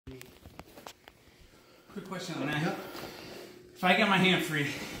Quick question on that. Yep. If I get my hand free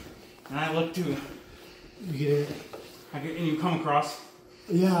and I look to, You get it? and you come across.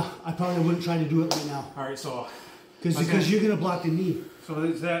 Yeah, I probably wouldn't try to do it right now. All right, so Because you're gonna block the knee. So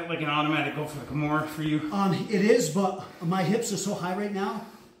is that like an automatic go for the Kimura for you? It is, but my hips are so high right now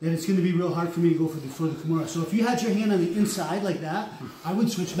that it's gonna be real hard for me to go for the Kimura. So if you had your hand on the inside like that, I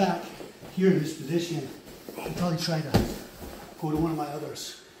would switch back here in this position. I'd probably try to go to one of my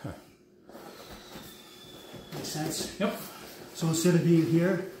others. Make sense? Yep. So instead of being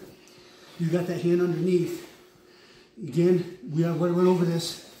here, you got that hand underneath. Again, we went over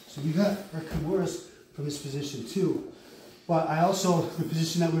this. So we got our Kimuras from this position too. But I also, the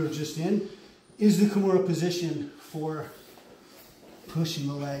position that we were just in, is the Kimura position for pushing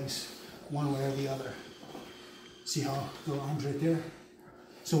the legs one way or the other. See how the arms right there?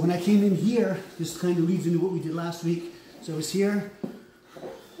 So when I came in here, this kind of leads into what we did last week. So I was here,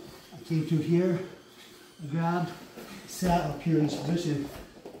 I came through here, I grabbed, sat up here in this position.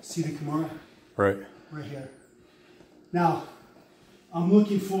 See the Kimura? Right. Right here. Now, I'm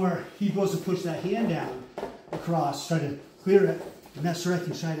looking for, he goes to push that hand down across, try to clear it, and that's where I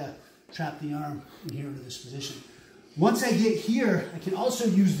can try to trap the arm in here into this position. Once I get here, I can also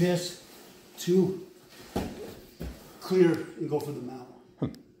use this to clear and go for the mount.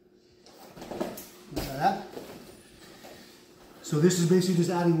 Try that. So this is basically just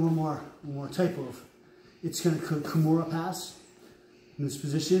adding one more type of, it's going to Kimura pass in this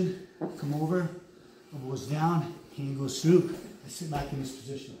position, come over, elbow goes down, hand goes through, I sit back in this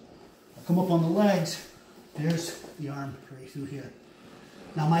position. I come up on the legs, there's the arm right through here.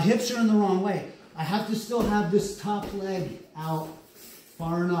 Now my hips are in the wrong way. I have to still have this top leg out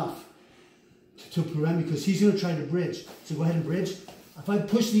far enough to prevent me, because he's going to try to bridge. So go ahead and bridge. If I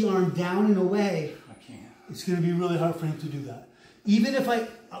push the arm down and away, I can't. it's going to be really hard for him to do that. Even if I,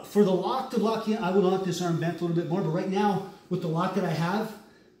 for the lock to block him, I would want this arm bent a little bit more, but right now, with the lock that I have,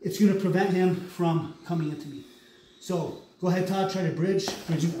 it's going to prevent him from coming into me. So go ahead, Todd, try to bridge.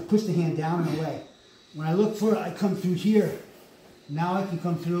 Push the hand down and away. When I look for it, I come through here. Now I can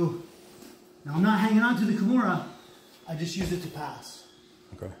come through. Now I'm not hanging on to the Kimura. I just use it to pass.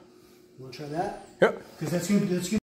 Okay. You want to try that? Yep. Because that's going to